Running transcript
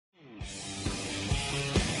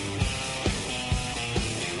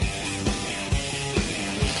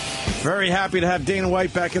Very happy to have Dana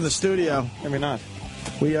White back in the studio. Maybe not.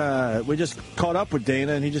 We just caught up with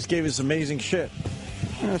Dana, and he just gave us amazing shit.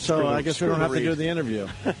 So I guess we don't have to do the interview.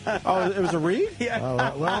 Oh, it was a read? Yeah.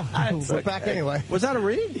 Well, we're back anyway. Was that a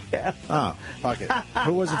read? Yeah. Oh, fuck it.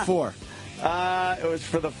 Who was it for? It was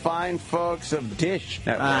for the fine folks of Dish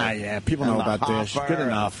Network. Yeah, people know about Dish. Hopper.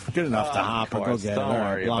 Good enough to hop and go get it. Don't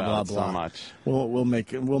worry blah about blah blah. So much.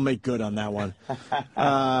 We'll make good on that one.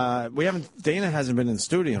 Dana hasn't been in the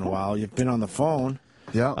studio in a while. You've been on the phone.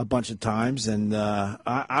 Yeah, a bunch of times, and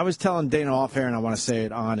I was telling Dana off air, and I want to say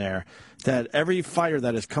it on air, that every fighter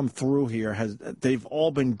that has come through here they've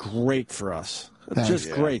all been great for us,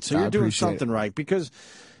 great. So you're doing something right, because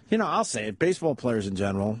I'll say it. Baseball players in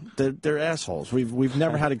general, they're assholes. We've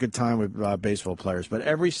never had a good time with baseball players, but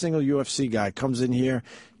every single UFC guy comes in here,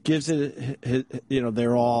 gives it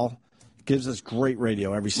their all. Gives us great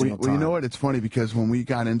radio every single time. Well, you know what? It's funny because when we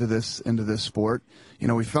got into this sport,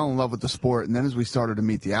 we fell in love with the sport, and then as we started to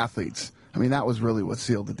meet the athletes, I mean, that was really what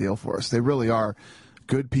sealed the deal for us. They really are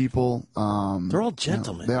good people. They're all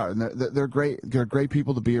gentlemen. They are, and they're great. They're great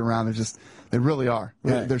people to be around. They really are.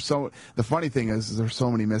 Right. The funny thing is there's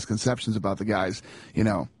so many misconceptions about the guys,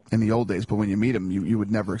 in the old days, but when you meet them, you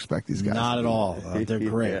would never expect these guys. Not at all. They're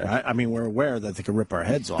great. Yeah. I mean, we're aware that they can rip our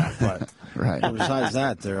heads off, but right. Besides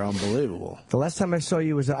that, they're unbelievable. The last time I saw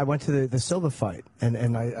you was I went to the Silva fight,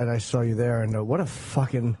 and I saw you there, and what a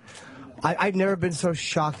fucking... I've never been so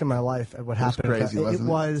shocked in my life at what happened. Crazy, wasn't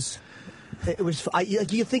it? It was.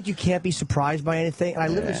 You think you can't be surprised by anything, and I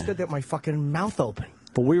literally stood there with my fucking mouth open.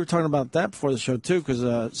 But we were talking about that before the show, too,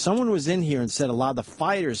 because someone was in here and said a lot of the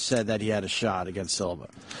fighters said that he had a shot against Silva.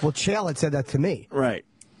 Well, Chael had said that to me. Right.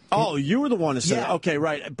 Oh, you were the one who said it. Yeah. Okay,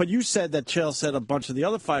 right. But you said that Chael said a bunch of the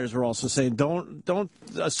other fighters were also saying, don't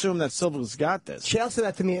assume that Silva's got this. Chael said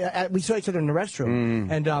that to me. We saw each other in the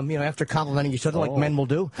restroom, and after complimenting each other like men will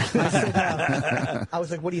do, I said, I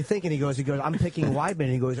was like, "What do you think?" And he goes, "I'm picking Weidman."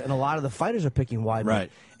 And he goes, "And a lot of the fighters are picking Weidman."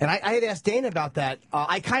 Right. And I had asked Dana about that.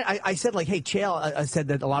 I said like, "Hey, Chael," said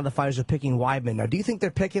that a lot of the fighters are picking Weidman. Now, do you think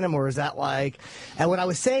they're picking him, or is that like? And what I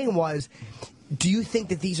was saying was, do you think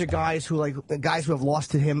that these are guys who have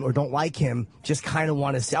lost to him or don't like him, just kind of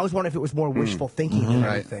want to see? I was wondering if it was more wishful thinking than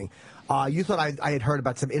anything. You thought I had heard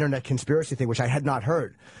about some internet conspiracy thing, which I had not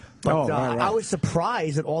heard. But right. I was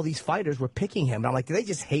surprised that all these fighters were picking him. And I'm like, do they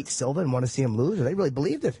just hate Silva and want to see him lose, or they really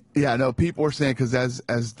believed it? Yeah, no, people were saying, because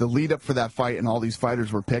as the lead up for that fight and all these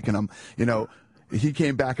fighters were picking him, he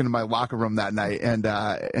came back into my locker room that night, and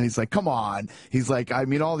he's like, "Come on!" He's like, "I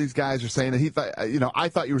mean, all these guys are saying that he thought, I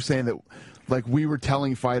thought you were saying that, like we were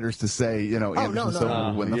telling fighters to say, Anderson Silva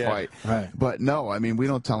would win the fight, right? But no, I mean, we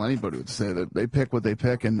don't tell anybody to say that. They pick what they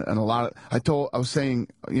pick, and a lot of I was saying,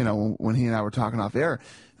 when he and I were talking off air,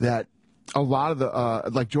 that a lot of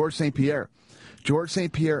the like George St. Pierre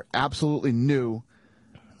absolutely knew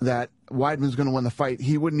that Weidman was going to win the fight.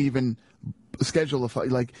 He wouldn't even schedule a fight.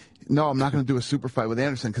 Like, no, I'm not going to do a super fight with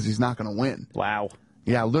Anderson because he's not going to win. Wow.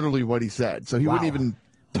 Yeah, literally what he said. So he wouldn't even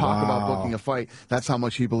talk about booking a fight. That's how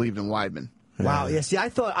much he believed in Weidman. Wow. Yeah. See,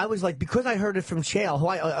 I was like, because I heard it from Chael, who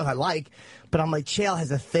I like, but I'm like, Chael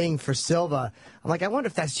has a thing for Silva. I'm like, I wonder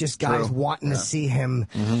if that's just guys wanting to see him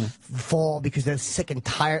fall because they're sick and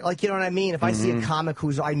tired. Like, you know what I mean? If I see a comic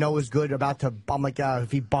who's I know is good I'm like,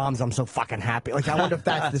 if he bombs, I'm so fucking happy. Like, I wonder if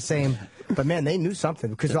that's the same. But man, they knew something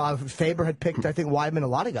because Faber had picked. I think Weidman. A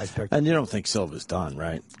lot of guys picked. And you don't think Silva's done,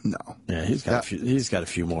 right? No. Yeah, he's got a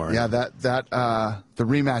few more. Yeah, the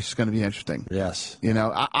rematch is going to be interesting. Yes.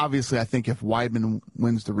 Obviously, I think if Weidman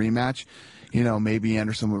wins the rematch, maybe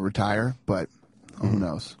Anderson would retire, but who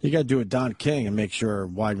knows? You got to do a Don King and make sure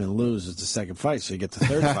Weidman loses the second fight, so you get the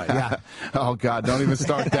third fight. Yeah. Oh God, don't even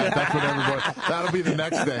start that. That's what everybody. That'll be the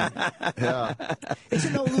next thing. Yeah. It's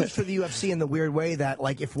a no lose for the UFC in the weird way that,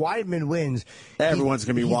 like, if Weidman wins, everyone's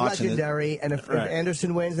going to be he's watching. Legendary, and if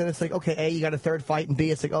Anderson wins, then it's like, okay, A, you got a third fight, and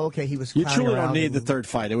B, it's like, oh, okay, he was. You truly don't need the third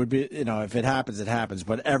fight. It would be, if it happens, it happens.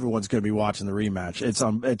 But everyone's going to be watching the rematch.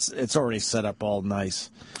 It's already set up all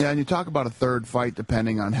nice. Yeah, and you talk about a third fight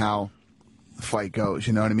depending on how the fight goes.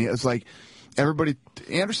 You know what I mean? It's like everybody.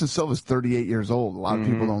 Anderson Silva's 38 years old. A lot of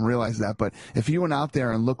people don't realize that. But if he went out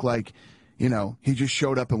there and looked like, he just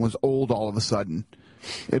showed up and was old all of a sudden,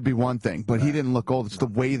 it'd be one thing. But he didn't look old. It's the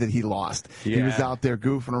way that he lost. Yeah. He was out there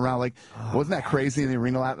goofing around. Like, wasn't that crazy in the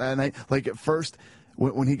arena that night? Like, at first,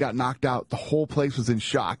 when he got knocked out, the whole place was in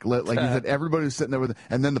shock. Like he said, everybody was sitting there with,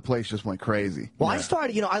 and then the place just went crazy. Well, I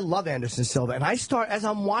started, I love Anderson Silva, and as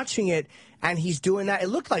I'm watching it, and he's doing that, it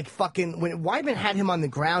looked like fucking, when Weidman had him on the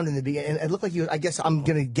ground in the beginning, it looked like he was, I guess I'm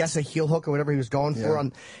going to guess a heel hook or whatever he was going for,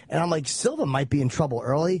 and I'm like, Silva might be in trouble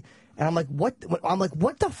early. And I'm like, what? I'm like,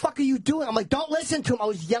 what the fuck are you doing? I'm like, don't listen to him. I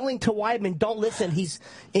was yelling to Weidman, don't listen. He's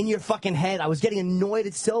in your fucking head. I was getting annoyed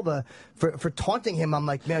at Silva for taunting him. I'm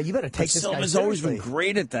like, man, you better take this guy seriously. Silva's always been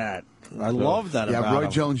great at that. I love that about Roy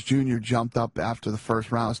him. Jones Jr. jumped up after the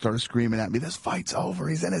first round and started screaming at me, this fight's over.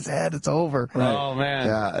 He's in his head. It's over. Right. Oh, man.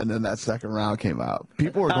 Yeah, and then that second round came out.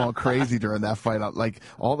 People were going crazy during that fight. Like,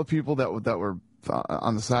 all the people that were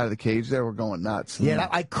on the side of the cage there were going nuts. Yeah,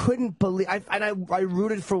 I couldn't believe. I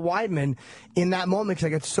rooted for Weidman in that moment because I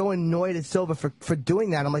got so annoyed at Silva for doing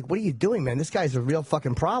that. I'm like, what are you doing, man? This guy's a real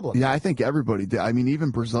fucking problem. Yeah, I think everybody did. I mean, even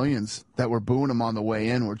Brazilians that were booing him on the way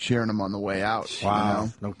in were cheering him on the way out. Wow, you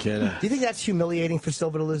know? no kidding. Do you think that's humiliating for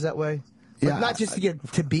Silva to lose that way? Like, Yeah, not just to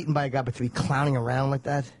get beaten by a guy, but to be clowning around like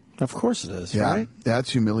that. Of course it is, yeah, right?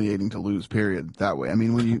 That's humiliating to lose. Period. That way. I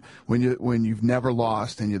mean, when you've never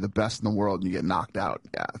lost and you're the best in the world and you get knocked out,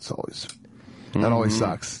 yeah, it's always that always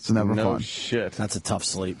sucks. It's never no fun. Shit. That's a tough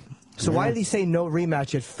sleep. So why did he say no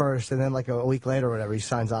rematch at first, and then like a week later or whatever he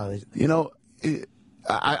signs on? You know,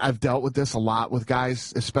 I've dealt with this a lot with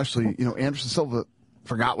guys, especially Anderson Silva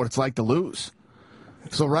forgot what it's like to lose.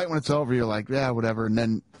 So right when it's over, you're like, yeah, whatever, and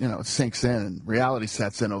then it sinks in and reality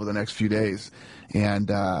sets in over the next few days. And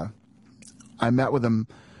I met with him.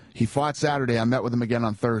 He fought Saturday. I met with him again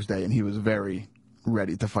on Thursday, and he was very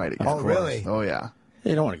ready to fight again. Oh, really? Oh, yeah.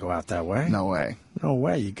 You don't want to go out that way. No way. No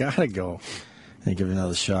way. You got to go and give it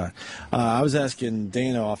another shot. I was asking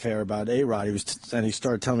Dana off air about A-Rod. And he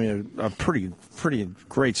started telling me a pretty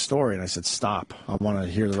great story, and I said, stop. I want to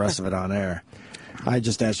hear the rest of it on air. I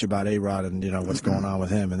just asked you about A-Rod and what's going on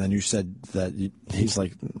with him, and then you said that he's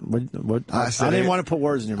like, what? I didn't want to put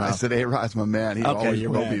words in your mouth. I said A-Rod's my man. He always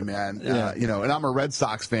will be, man. Yeah. And I'm a Red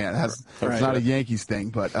Sox fan. It's not a Yankees thing,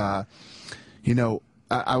 but I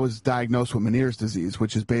was diagnosed with Meniere's disease,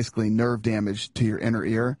 which is basically nerve damage to your inner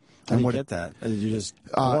ear. How do you get that? Did you just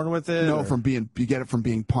born with it? No, or? you get it from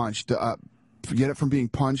being punched. You get it from being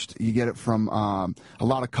punched. You get it from a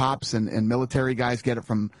lot of cops and military guys get it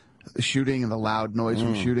from shooting and the loud noise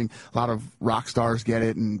from shooting. A lot of rock stars get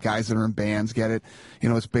it, and guys that are in bands get it.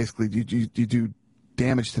 It's basically you do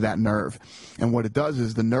damage to that nerve, and what it does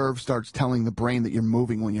is the nerve starts telling the brain that you're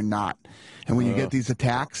moving when you're not. And when you get these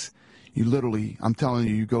attacks, you literally, I'm telling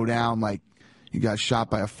you, you go down like you got shot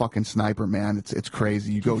by a fucking sniper, man. It's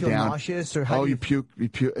crazy. You go feel down. Nauseous or how you puke. You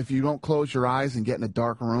puke. If you don't close your eyes and get in a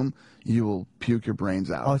dark room, you will puke your brains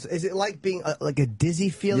out. Oh, is it like being like a dizzy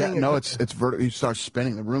feeling? Yeah, no, it's vertical. You start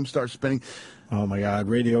spinning. The room starts spinning. Oh my God,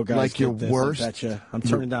 radio guys! Like your worst. I betcha. I'm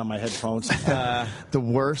turning down my headphones. The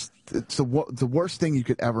worst. It's the worst thing you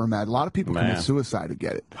could ever imagine. A lot of people commit suicide to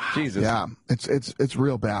get it. Wow. Jesus. Yeah, it's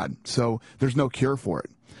real bad. So there's no cure for it.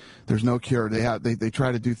 There's no cure. They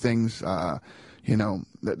try to do things.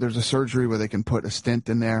 There's a surgery where they can put a stent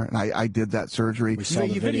in there, and I did that surgery. We saw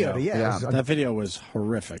the video. Yeah. That video was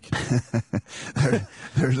horrific.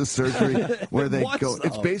 There's a surgery where they go. Though?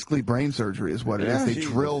 It's basically brain surgery, is what it is. They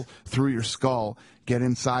drill through your skull, get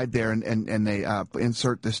inside there, and they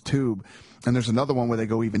insert this tube. And there's another one where they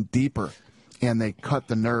go even deeper, and they cut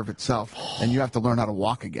the nerve itself, and you have to learn how to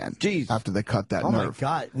walk again. Jeez. After they cut that nerve. Oh my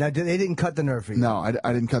God! Now they didn't cut the nerve for you. No,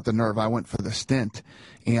 I didn't cut the nerve. I went for the stent,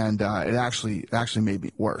 and it actually made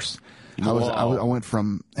me worse. I went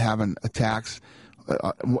from having attacks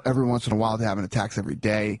every once in a while to having attacks every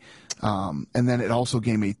day, and then it also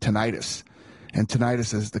gave me tinnitus. And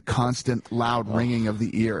tinnitus is the constant loud ringing of the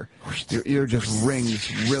ear. Your ear just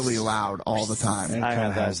rings really loud all the time. I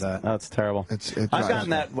had that. That's terrible. I've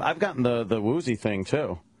gotten that. I've gotten the woozy thing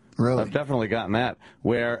too. Really? I've definitely gotten that.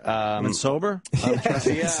 Where when sober?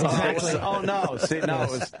 Exactly. Oh no! See, no,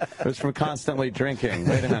 it was from constantly drinking.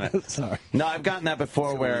 Wait a minute. Sorry. No, I've gotten that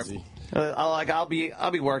before. Where I'll be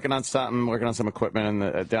working on something, working on some equipment in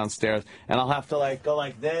the downstairs, and I'll have to go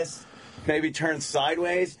like this, maybe turn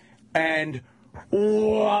sideways, and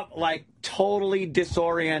totally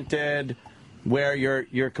disoriented, where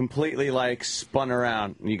you're completely spun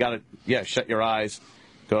around. You got to shut your eyes,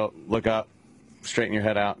 go look up, straighten your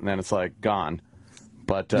head out, and then it's gone.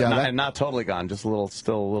 But not totally gone, just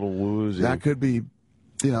still a little woozy. That could be,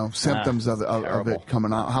 symptoms of it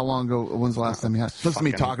coming out. How long ago? When's the last time you had? Listen to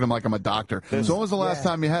me talking to him like I'm a doctor. So when was the last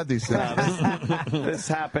time you had these things? This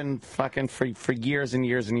happened for years and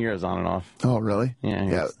years and years, on and off. Oh, really?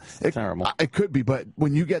 Yeah. It's terrible. It could be, but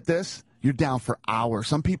when you get this, you're down for hours.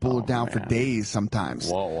 Some people are down for days sometimes.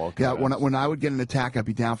 Whoa, okay. Yeah, when I would get an attack, I'd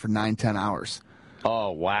be down for 9-10 hours.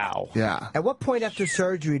 Oh, wow. Yeah. At what point after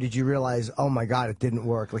surgery did you realize, oh my God, it didn't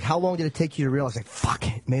work? How long did it take you to realize, fuck,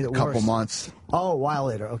 it made it worse? A couple months. Oh, a while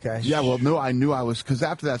later, okay. Yeah, well, no, I knew I was, because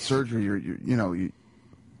after that surgery,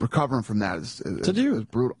 recovering from that is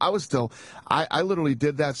brutal. I literally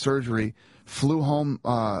did that surgery, flew home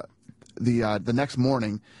the next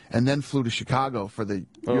morning, and then flew to Chicago for the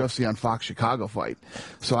UFC on Fox Chicago fight.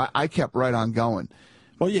 So I kept right on going.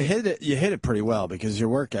 Well, you hit it pretty well because your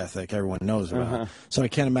work ethic everyone knows about. So I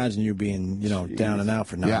can't imagine you being down and out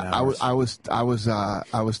for 9 hours. I was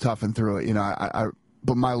toughing through it.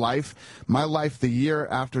 But my life, the year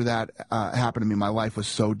after that happened to me, my life was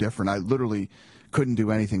so different. I literally couldn't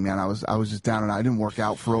do anything, man. I was just down and out. I didn't work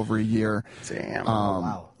out for over a year. Damn.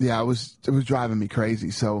 Wow. Yeah, it was driving me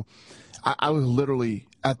crazy. So I was literally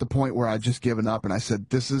at the point where I'd just given up, and I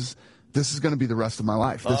said, this is going to be the rest of my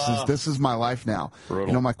life. This is my life now.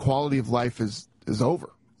 Brutal. My quality of life is over.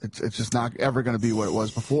 It's just not ever going to be what it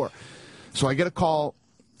was before. So I get a call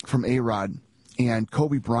from A-Rod, and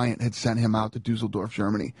Kobe Bryant had sent him out to Dusseldorf,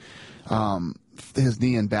 Germany, his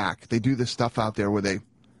knee and back. They do this stuff out there where they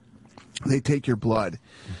take your blood,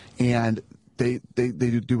 and they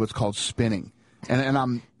do what's called spinning.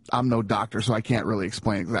 And I'm no doctor, so I can't really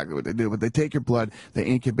explain exactly what they do. But they take your blood, they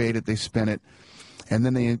incubate it, they spin it, and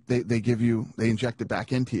then they inject it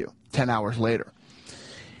back into you 10 hours later.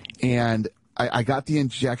 And I got the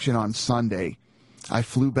injection on Sunday. I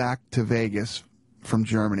flew back to Vegas from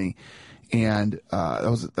Germany, and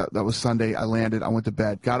that was Sunday. I landed. I went to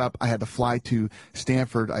bed. Got up. I had to fly to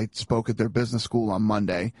Stanford. I spoke at their business school on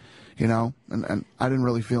Monday, and I didn't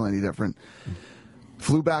really feel any different.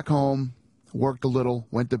 Flew back home, worked a little,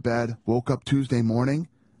 went to bed, woke up Tuesday morning,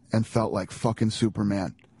 and felt like fucking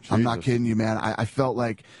Superman. Jesus. I'm not kidding you, man. I felt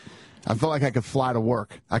like I could fly to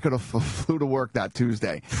work. I could have flew to work that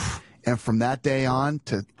Tuesday. And from that day on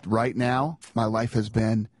to right now, my life has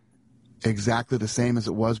been exactly the same as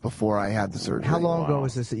it was before I had the surgery. How long ago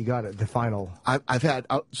was this that you got it, the final? I've had,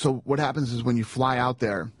 so what happens is when you fly out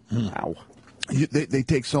there, they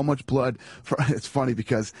take so much blood. It's funny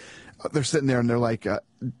because they're sitting there and they're like,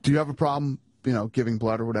 do you have a problem, giving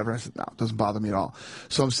blood or whatever? I said, no, it doesn't bother me at all.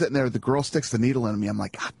 So I'm sitting there, the girl sticks the needle in me. I'm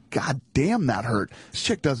like, God damn, that hurt. This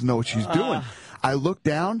chick doesn't know what she's doing. I look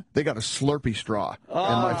down, they got a Slurpee straw in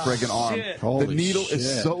my friggin' arm. The needle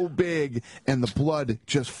is so big, and the blood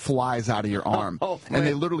just flies out of your arm. And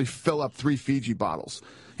they literally fill up 3 Fiji bottles,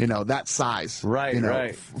 that size.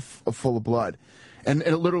 Right. Full of blood. And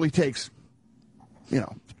it literally takes,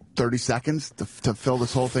 30 seconds to fill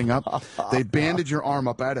this whole thing up. They bandage your arm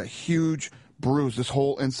up. I had a huge bruise. This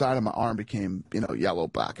whole inside of my arm became, yellow,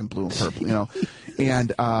 black, and blue and purple,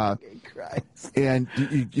 and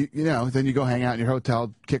then you go hang out in your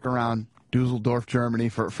hotel, kick around Dusseldorf, Germany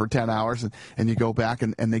for 10 hours, and you go back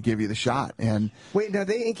and they give you the shot. And wait, now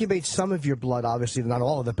they incubate some of your blood, obviously not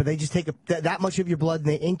all of it, but they just take that much of your blood and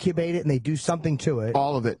they incubate it and they do something to it.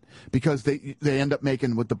 All of it, because they end up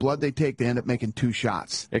making, with the blood they take, they end up making 2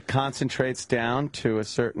 shots. It concentrates down to a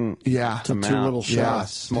certain to 2 little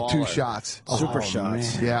shots, to 2 shots, super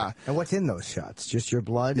shots. Man. Yeah. And what's in those shots? Just your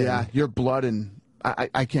blood? Yeah, your blood and.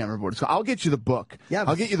 I can't remember what it's called. I'll get you the book. Yeah,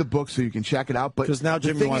 I'll get you the book so you can check it out. But because now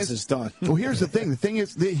Jimmy wants this done. Well, here's the thing. The thing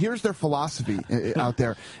is, here's their philosophy out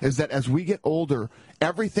there, is that as we get older,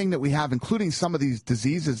 everything that we have, including some of these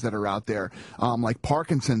diseases that are out there, like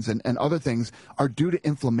Parkinson's and other things, are due to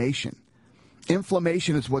inflammation.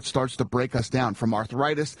 Inflammation is what starts to break us down, from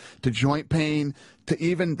arthritis to joint pain to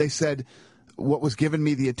even, they said, what was giving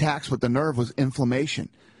me the attacks with the nerve was inflammation.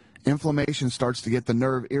 Inflammation starts to get the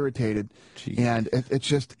nerve irritated. Jeez. And it's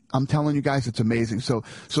just, I'm telling you guys, it's amazing. So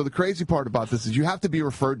the crazy part about this is you have to be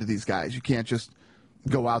referred to these guys. You can't just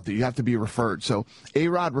go out there. You have to be referred. So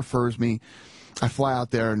A-Rod refers me. I fly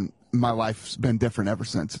out there, and my life's been different ever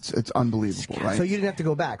since. It's unbelievable, right? So you didn't have to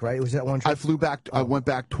go back, right? It was that one trip? I flew back. I went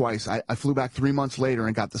back twice. I flew back 3 months later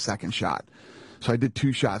and got the second shot. So I did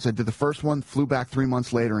 2 shots. I did the first one, flew back 3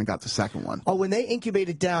 months later, and got the second one. Oh, when they incubate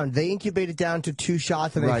it down to 2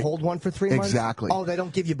 shots, and they hold one for 3 months? Exactly. Oh, they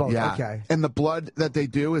don't give you both. Yeah. Okay. And the blood that they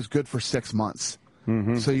do is good for 6 months.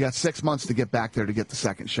 Mm-hmm. So you got 6 months to get back there to get the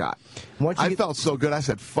second shot. I felt so good. I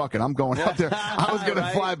said, fuck it, I'm going out there. I was going to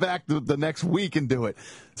fly back the next week and do it.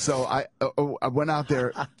 So I went out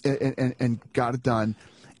there and got it done.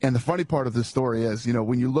 And the funny part of this story is,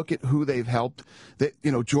 when you look at who they've helped,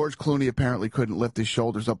 George Clooney apparently couldn't lift his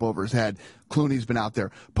shoulders up over his head. Clooney's been out there.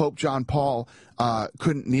 Pope John Paul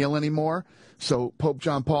couldn't kneel anymore, so Pope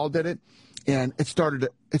John Paul did it. And it started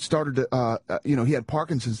to, he had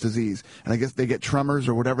Parkinson's disease, and I guess they get tremors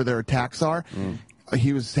or whatever their attacks are.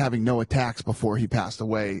 He was having no attacks before he passed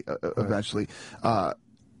away eventually.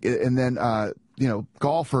 And then,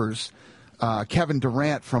 golfers, Kevin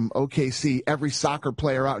Durant from OKC, every soccer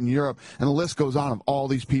player out in Europe, and the list goes on of all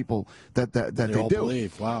these people that they all do.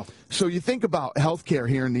 Believe. Wow. So you think about healthcare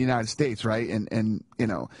here in the United States, right? And you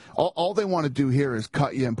know, all they want to do here is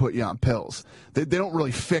cut you and put you on pills. They don't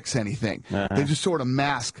really fix anything. They just sort of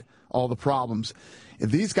mask all the problems.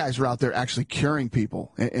 These guys are out there actually curing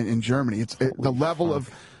people in Germany. It's the level of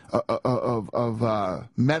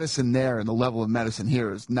medicine there and the level of medicine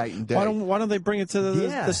here is night and day. Why don't they bring it to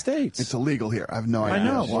the States? It's illegal here. I have no idea. I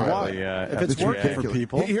know. Why? If it's working for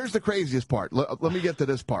people. Here's the craziest part. Let me get to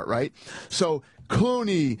this part, right? So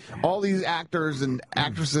Clooney, all these actors and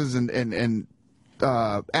actresses and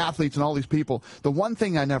athletes and all these people, the one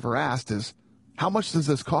thing I never asked is, how much does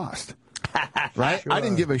this cost? Right? Sure. I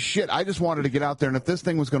didn't give a shit. I just wanted to get out there, and if this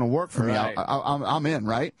thing was going to work for me, I'm in,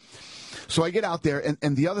 right? So I get out there,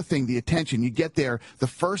 and the other thing, the attention, you get there, the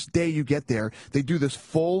first day you get there, they do this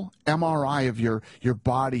full MRI of your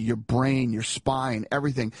body, your brain, your spine,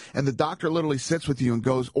 everything. And the doctor literally sits with you and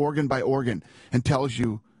goes organ by organ and tells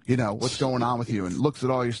you, you know, what's going on with you and looks at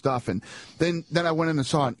all your stuff. And then I went in and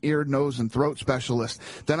saw an ear, nose, and throat specialist.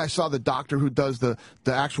 Then I saw the doctor who does the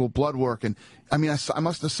actual blood work. And I mean, I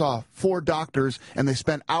must have saw 4 doctors, and they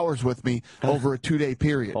spent hours with me over a 2-day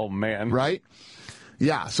period. Oh, man. Right?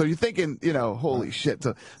 Yeah, so you're thinking, you know, holy shit.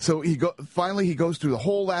 So finally he goes through the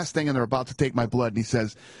whole last thing, and they're about to take my blood, and he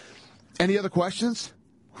says, any other questions?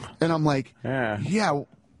 And I'm like, yeah. How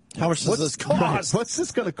much does this cost? What's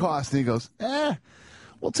this going to cost? And he goes,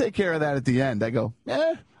 we'll take care of that at the end. I go,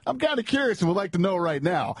 I'm kind of curious and would like to know right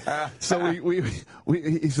now. So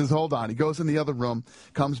he says, hold on. He goes in the other room,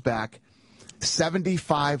 comes back,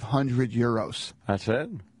 7,500 euros. That's it?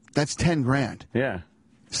 That's 10 grand. Yeah.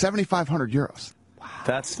 7,500 euros.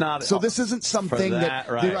 That's not so. This isn't something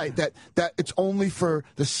that it's only for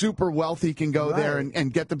the super wealthy can go there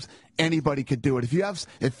and get them. Anybody could do it.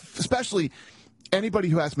 Especially anybody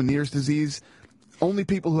who has Meniere's disease. Only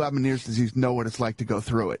people who have Meniere's disease know what it's like to go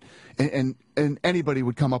through it, and anybody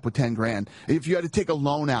would come up with 10 grand. If you had to take a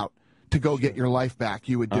loan out to go get your life back,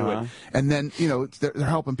 you would do it. And then, you know, they're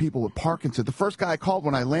helping people with Parkinson's. The first guy I called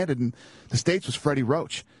when I landed in the States was Freddie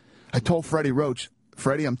Roach. I told Freddie Roach,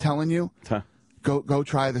 Freddie, I'm telling you, go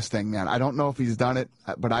try this thing, man. I don't know if he's done it,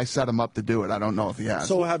 but I set him up to do it. I don't know if he has.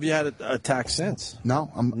 So have you had an attack since?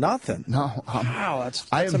 No. Nothing? No. Wow, that's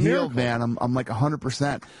I am a miracle. healed, man. I'm like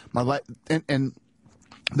 100%. My life, and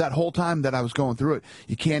that whole time that I was going through it,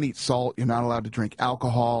 you can't eat salt. You're not allowed to drink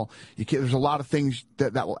alcohol. There's a lot of things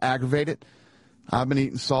that will aggravate it. I've been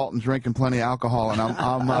eating salt and drinking plenty of alcohol, and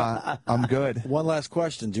I'm good. One last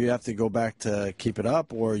question: do you have to go back to keep it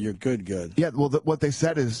up, or you're good? Yeah. Well, what they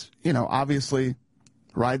said is, you know, obviously,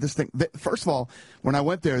 ride this thing. First of all, when I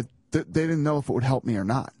went there, they didn't know if it would help me or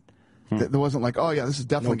not. There wasn't like, oh yeah, this is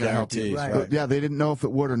definitely going to help you. Right. Yeah, they didn't know if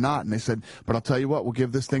it would or not, and they said, but I'll tell you what, we'll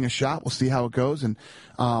give this thing a shot. We'll see how it goes. And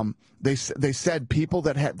they said people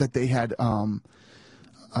that they had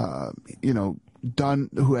you know, done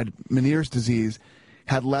who had Meniere's disease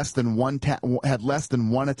had less than one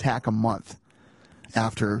attack a month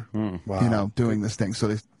after you know, doing this thing.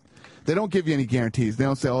 So they don't give you any guarantees. They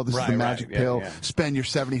don't say, oh, this is the magic pill. Yeah. Spend your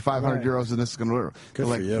 7,500 euros and this is going to work. Good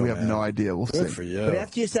for you, we have no idea. We'll see. Good for you. But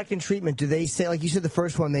after your second treatment, do they say, like you said, the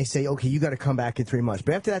first one, they say, okay, you got to come back in 3 months.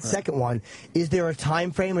 But after that second one, is there a time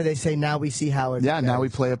frame where they say, now we see how it goes? Now we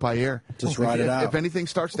play it by ear. Just ride it out. If anything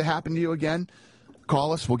starts to happen to you again,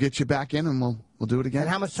 call us. We'll get you back in, and we'll do it again. And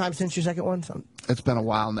how much time since your second one? It's been a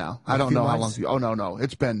while now. I don't know how long. Oh, no.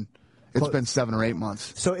 It's been 7 or 8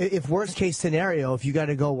 months. So if worst case scenario, if you got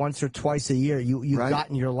to go once or twice a year, you've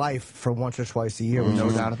gotten your life for once or twice a year. No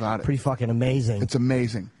doubt about it. Pretty fucking amazing. It's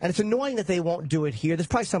amazing. And it's annoying that they won't do it here. There's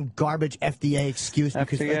probably some garbage FDA excuse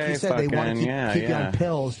because, like you said, they want to keep you on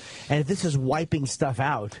pills. And if this is wiping stuff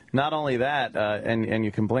out. Not only that, and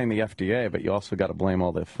you can blame the FDA, but you also got to blame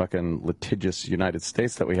all the fucking litigious United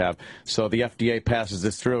States that we have. So the FDA passes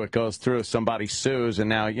this through, it goes through, somebody sues, and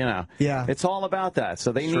now, you know, it's all about that.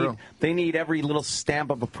 So they need every little stamp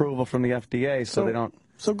of approval from the FDA so they don't.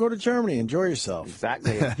 So go to Germany, enjoy yourself.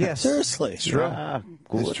 Exactly. Yeah, seriously. It's true.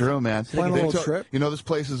 It's true, man. Plan a little trip. You know, this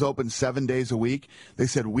place is open 7 days a week. They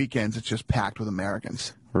said weekends it's just packed with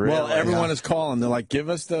Americans. Really? Well, everyone is calling. They're like, give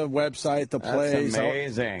us the website, the place. That's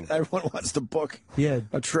amazing. Everyone wants to book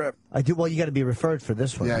a trip. I do. Well, you got to be referred for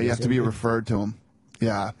this one. Yeah, you have to be referred to them.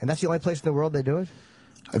 Yeah. And that's the only place in the world they do it?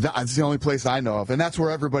 That's the only place I know of, and that's where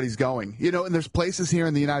everybody's going. You know, and there's places here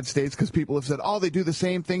in the United States because people have said, oh, they do the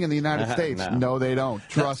same thing in the United States. No, they don't.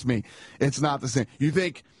 Trust me. It's not the same. You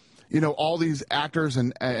think all these actors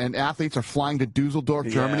and athletes are flying to Dusseldorf,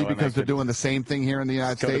 Germany, because they're doing the same thing here in the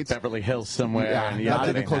United States. To Beverly Hills somewhere, and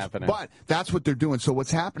that ain't happening. But that's what they're doing. So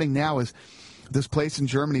what's happening now is this place in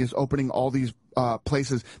Germany is opening all these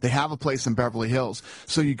places. They have a place in Beverly Hills.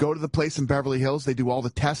 So you go to the place in Beverly Hills, they do all the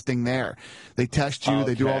testing there. They test you,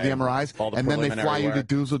 they do all the MRIs, and then they fly you to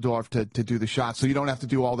Dusseldorf to do the shots. So you don't have to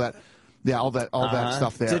do all that, all that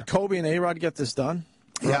stuff there. Did Kobe and A-Rod get this done?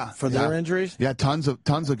 For their injuries? Yeah, tons of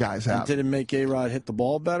guys have. And did it make A-Rod hit the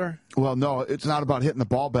ball better? Well, no, it's not about hitting the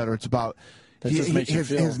ball better. It's about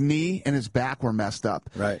his knee and his back were messed up.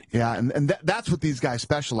 Right. Yeah, and that's what these guys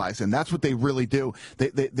specialize in. That's what they really do.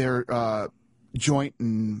 They're joint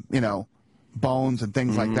and bones and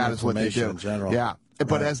things like that is what they do. In general. Yeah.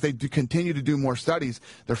 But as they continue to do more studies,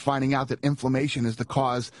 they're finding out that inflammation is the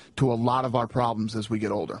cause to a lot of our problems as we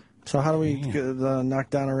get older. So how do we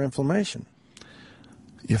knock down our inflammation?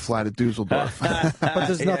 You fly to Dusseldorf. But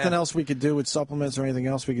there's nothing else we could do with supplements or anything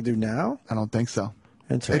else we could do now? I don't think so.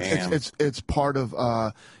 It's part of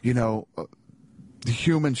the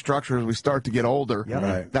human structure as we start to get older. Yep.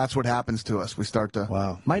 Right. That's what happens to us. We start to.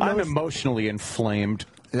 Wow. I'm emotionally inflamed.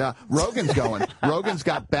 Yeah, Rogan's going. Rogan's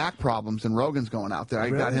got back problems, and Rogan's going out there. I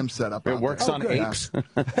got him set up. It works on apes. He's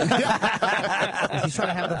trying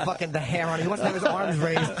to have the hair on. He wants to have his arms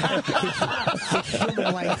raised.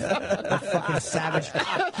 Human length. The fucking savage.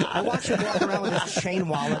 I watch him walk around with his chain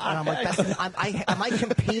wallet, and I'm like, am I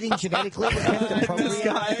competing genetically with him? This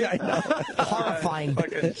guy, I know. Horrifying.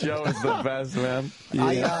 Fucking Joe is the best, man.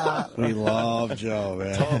 We love Joe,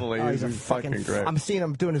 man. Totally. He's fucking great. I'm seeing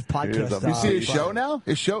him doing his podcast. You see his show now?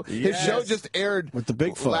 His show just aired with the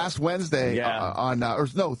Bigfoot last Wednesday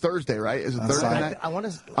Thursday, right? Is it Thursday night? On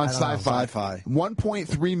Sci-Fi.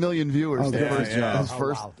 1.3 million viewers.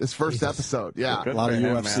 His first episode. Yeah, a lot of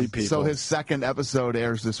UFC people. So his second episode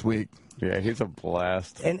airs this week. Yeah, he's a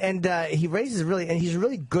blast. And he's a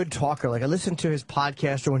really good talker. Like I listen to his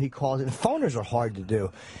podcast or when he calls it. And phoners are hard to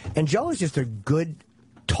do. And Joe is just a good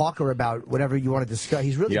talker about whatever you want to discuss.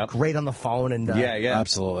 He's really great on the phone. And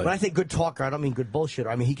absolutely. When I say good talker, I don't mean good bullshitter.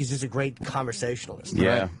 I mean he's just a great conversationalist.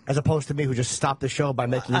 Yeah. Right? As opposed to me, who just stopped the show by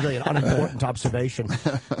making really an unimportant observation.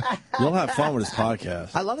 You'll have fun with his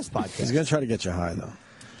podcast. I love his podcast. He's going to try to get you high, though.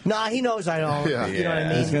 Nah, he knows I don't. Yeah. You know what I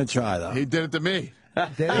mean? He's going to try, though. He did it to me. He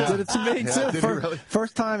did it to me too. Really?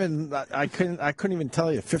 First time in I couldn't even tell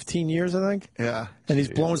you 15 years, I think. Yeah. And he's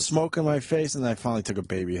blowing smoke in my face, and I finally took a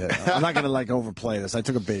baby hit. I'm not gonna overplay this. I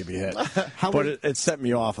took a baby hit, but it set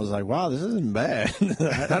me off. I was like, wow, this isn't bad.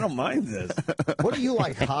 I don't mind this. What do you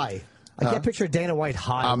like high? I can't picture Dana White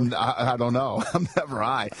high. I don't know. I'm never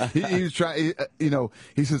high. He's trying.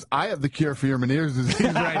 He says, "I have the cure for your Meniere's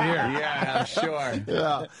disease right here." Yeah, I'm sure.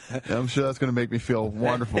 Yeah, I'm sure that's going to make me feel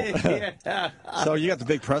wonderful. So you got the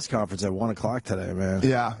big press conference at 1:00 today, man.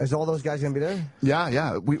 Yeah. Is all those guys going to be there?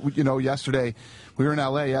 Yeah. We yesterday we were in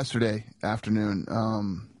L.A. yesterday afternoon,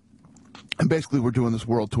 and basically we're doing this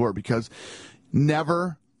world tour because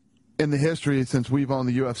never in the history since we've owned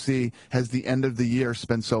the UFC has the end of the year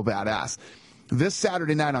been so badass. This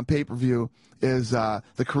Saturday night on pay-per-view is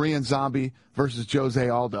the Korean Zombie versus Jose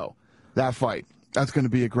Aldo. That fight. That's going to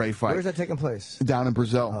be a great fight. Where's that taking place? Down in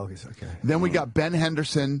Brazil. Oh, okay. Then we got Ben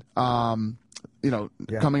Henderson. Coming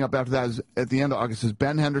up after that is at the end of August is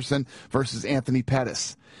Ben Henderson versus Anthony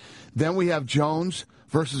Pettis. Then we have Jones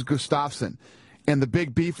versus Gustafsson. And the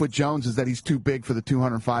big beef with Jones is that he's too big for the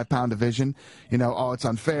 205-pound division. It's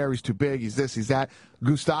unfair. He's too big. He's this, he's that.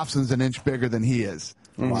 Gustafsson's an inch bigger than he is.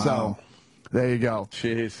 Wow. So there you go.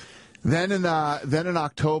 Jeez. Then in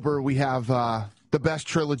October, we have the best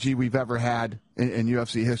trilogy we've ever had in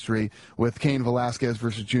UFC history with Cain Velasquez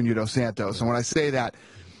versus Junior Dos Santos. And when I say that,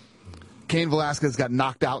 Cain Velasquez got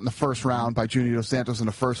knocked out in the first round by Junior Dos Santos in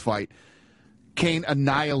the first fight. Cain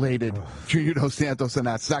annihilated Junior Dos Santos in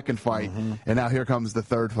that second fight, and now here comes the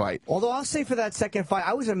third fight. Although I'll say for that second fight,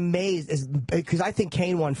 I was amazed because I think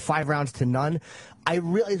Cain won 5 rounds to none. I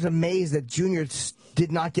really was amazed that Junior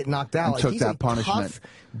did not get knocked out. And took that punishment. Tough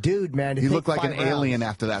dude, man. He looked like an alien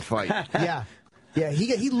after that fight. Yeah. Yeah,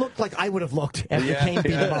 he looked like I would have looked after Cain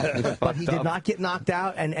beat him up. But he did not get knocked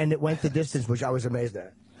out, and it went the distance, which I was amazed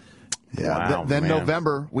at. Yeah. Wow, then man.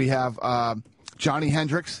 November, we have Johnny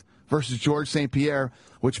Hendricks versus George St. Pierre,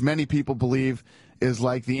 which many people believe is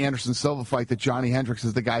like the Anderson Silva fight, that Johnny Hendricks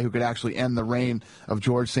is the guy who could actually end the reign of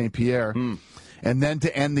George St. Pierre. And then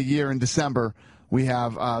to end the year in December, we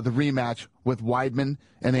have the rematch with Weidman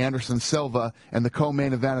and Anderson Silva, and the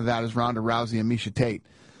co-main event of that is Ronda Rousey and Miesha Tate.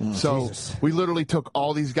 So Jesus. We literally took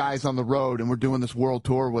all these guys on the road, and we're doing this world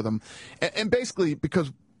tour with them. And basically, because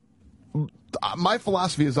my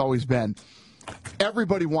philosophy has always been,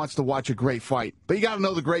 everybody wants to watch a great fight, but you got to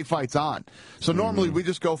know the great fight's on. So normally we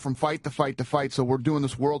just go from fight to fight to fight. So we're doing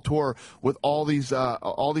this world tour with all these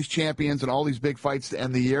champions and all these big fights to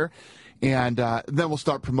end the year, and then we'll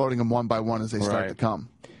start promoting them one by one as they start to come.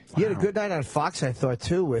 You had a good night on Fox, I thought,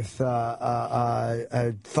 too, with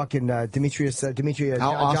fucking Demetrius.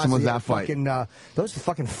 How awesome was that fight? Those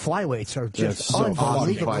fucking flyweights are just so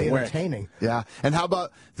unbelievably entertaining. Yeah, and how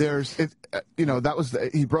about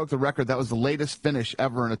he broke the record. That was the latest finish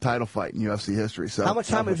ever in a title fight in UFC history. So how much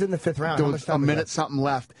time was in the 5th round? There was a minute something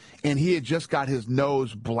left, and he had just got his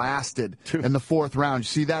nose blasted in the 4th round. You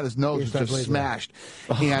see that? His nose was just smashed,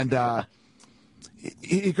 and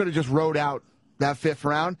he could have just rode out that 5th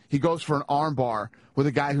round. He goes for an arm bar with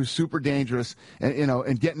a guy who's super dangerous,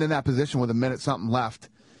 and getting in that position with a minute something left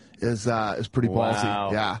is pretty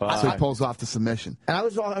ballsy. Yeah, so he pulls off the submission.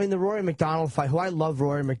 And the Rory McDonald fight. Who I love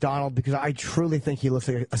Rory McDonald because I truly think he looks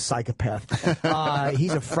like a psychopath.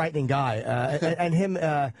 He's a frightening guy, and him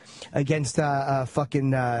against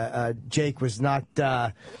Jake was not.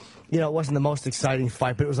 It wasn't the most exciting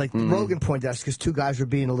fight, but it was like Rogan pointed out, because two guys were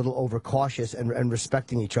being a little overcautious and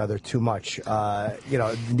respecting each other too much.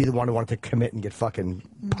 Neither one wanted to commit and get fucking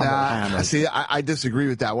pummeled. See, I disagree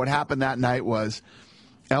with that. What happened that night was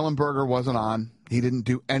Ellenberger wasn't on. He didn't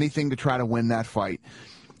do anything to try to win that fight.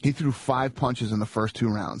 He threw 5 punches in the first 2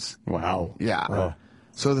 rounds. Wow. Yeah. Oh.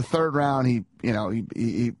 So the 3rd round, he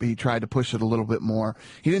tried to push it a little bit more.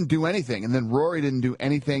 He didn't do anything, and then Rory didn't do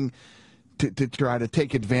anything to try to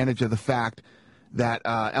take advantage of the fact that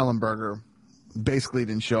Ellenberger basically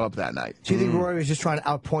didn't show up that night. Do you think Rory was just trying to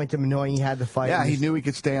outpoint him, knowing he had the fight? Yeah, he knew he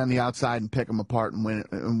could stay on the outside and pick him apart and win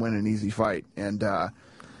an easy fight, and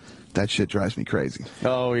that shit drives me crazy.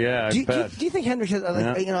 Oh yeah, do you think Hendricks has,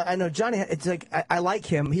 I know Johnny. It's like I like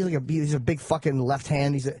him. He's a big fucking left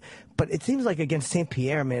hand. But it seems like against St.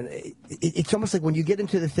 Pierre, man, it's almost like when you get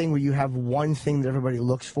into the thing where you have one thing that everybody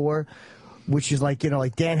looks for. Which is like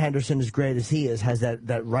Dan Henderson, as great as he is, has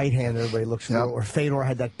that right hand that everybody looks for, or Fedor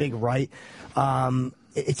had that big right.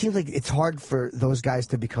 It seems like it's hard for those guys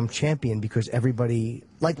to become champion because everybody,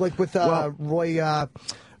 like with Roy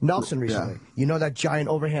Nelson recently, that giant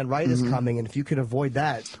overhand right is coming, and if you can avoid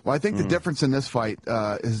that. Well, I think the difference in this fight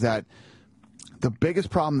is that the biggest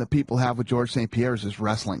problem that people have with George St. Pierre is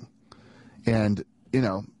wrestling, and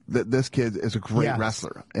this kid is a great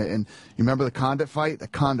wrestler. And you remember the Condit fight? The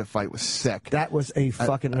Condit fight was sick. That was a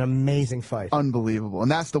fucking an amazing fight. Unbelievable.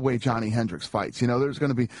 And that's the way Johnny Hendricks fights. There's going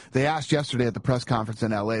to be, they asked yesterday at the press conference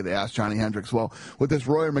in L.A., they asked Johnny Hendricks, well, with this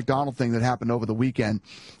Rory McDonald thing that happened over the weekend,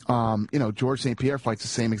 George St. Pierre fights the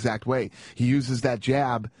same exact way. He uses that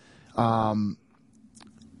jab,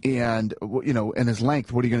 and his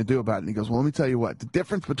length, what are you going to do about it? And he goes, well, let me tell you what. The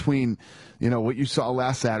difference between, what you saw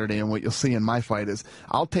last Saturday and what you'll see in my fight is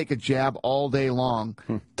I'll take a jab all day long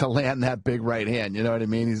to land that big right hand. You know what I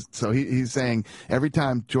mean? He's saying every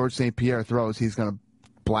time George St. Pierre throws, he's going to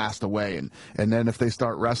blast away. And then if they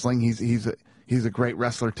start wrestling, he's a great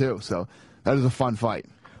wrestler too. So that is a fun fight.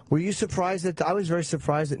 Were you surprised I was very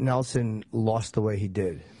surprised that Nelson lost the way he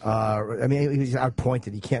did. He was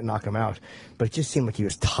outpointed. You can't knock him out. But it just seemed like he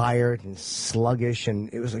was tired and sluggish,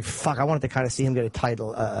 and it was like, fuck, I wanted to kind of see him get a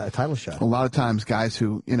title shot. A lot of times guys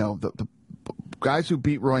who, the guys who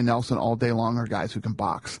beat Roy Nelson all day long are guys who can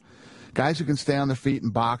box. Guys who can stay on their feet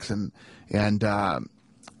and box and those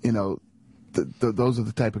are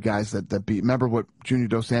the type of guys that beat. Remember what Junior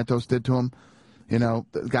Dos Santos did to him?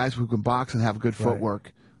 The guys who can box and have good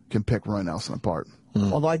footwork can pick Roy Nelson apart.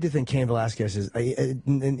 Although I do think Cain Velasquez is,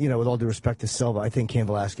 with all due respect to Silva, I think Cain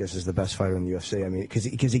Velasquez is the best fighter in the UFC. I mean,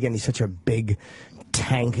 because again, he's such a big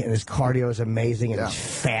tank, and his cardio is amazing, and he's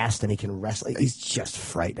fast, and he can wrestle. He's just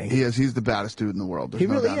frightening. He is. He's the baddest dude in the world. There's he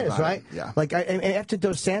really is, right? Yeah. Like after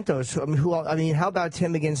Dos Santos, how about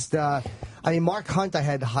him against? Mark Hunt, I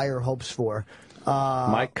had higher hopes for.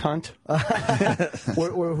 Mike Hunt.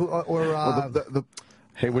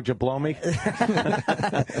 Hey, would you blow me?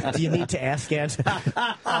 Do you need to ask, Ed? Or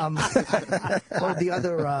the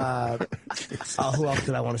other, who else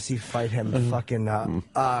did I want to see fight him?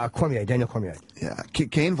 Cormier, Daniel Cormier. Yeah,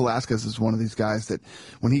 Cain Velasquez is one of these guys that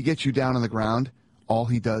when he gets you down on the ground, all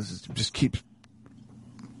he does is just keeps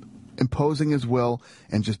imposing his will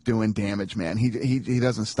and just doing damage, man. He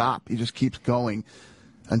doesn't stop. He just keeps going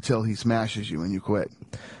until he smashes you and you quit.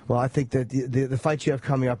 Well, I think that the fights you have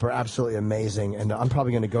coming up are absolutely amazing, and I'm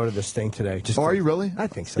probably going to go to this thing today. Are you really? I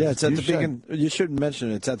think so. Yeah, it's at the Beacon. You should mention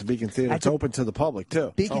it. It's at the Beacon Theater. It's open to the public,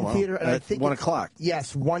 too. Beacon Theater. And at I think 1 o'clock.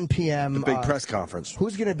 Yes, 1 p.m. The big press conference.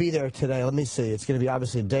 Who's going to be there today? Let me see. It's going to be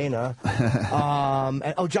obviously Dana.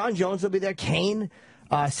 John Jones will be there. Kane.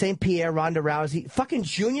 St. Pierre, Ronda Rousey, fucking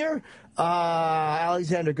Junior,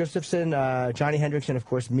 Alexander Gustafsson, Johnny Hendricks, and of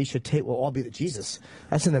course Misha Tate will all be Jesus.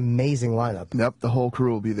 That's an amazing lineup. Yep, the whole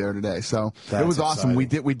crew will be there today. So it was awesome.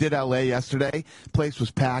 Exciting. We did LA yesterday. Place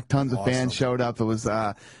was packed. Tons of fans showed up. It was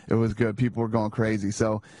good. People were going crazy.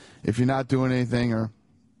 So if you're not doing anything, or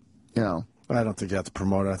I don't think you have to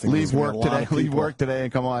promote it. I think leave work today. Leave work today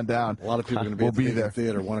and come on down. A lot of people are going to be at the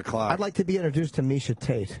theater 1 o'clock. I'd like to be introduced to Misha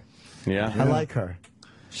Tate. Yeah. I like her.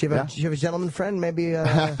 She have a gentleman friend, maybe?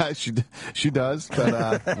 She does,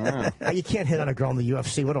 but you can't hit on a girl in the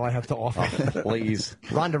UFC. What do I have to offer? Please.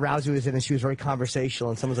 Ronda Rousey was in, and she was very conversational,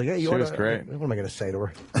 and someone's like, "Hey, she was great. What am I going to say to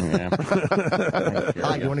her? Yeah.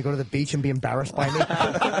 You want to go to the beach and be embarrassed by me?"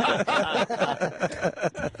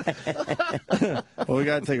 Well, we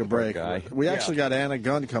got to take a break. We actually got Anna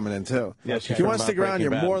Gunn coming in too. Yeah, if you want to stick around,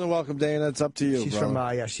 you're more than welcome, Dana. It's up to you. She's bro.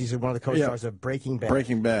 from she's one of the co-stars of Breaking Bad.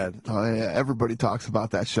 Breaking Bad. oh yeah, everybody talks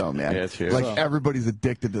about that show, man. Yeah, it's huge. Like everybody's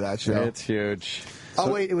addicted to that show. It's huge.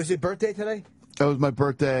 Oh wait, was it birthday today? That was my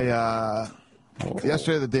birthday.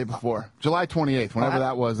 Yesterday, or the day before, July 28th, whenever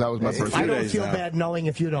that was my birthday. I don't feel bad knowing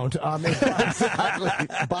if you don't. Bob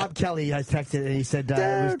Kelly has texted and he said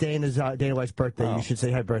it was Dana White's birthday. You should say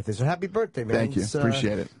happy birthday. So happy birthday, man. Thank you.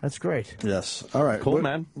 Appreciate it. That's great. Yes. All right. Cool,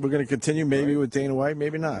 man. We're going to continue maybe with Dana White,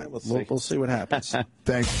 maybe not. We'll see what happens.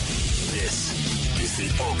 Thanks. This is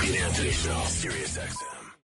the Opie and Anthony Show, Sirius XM.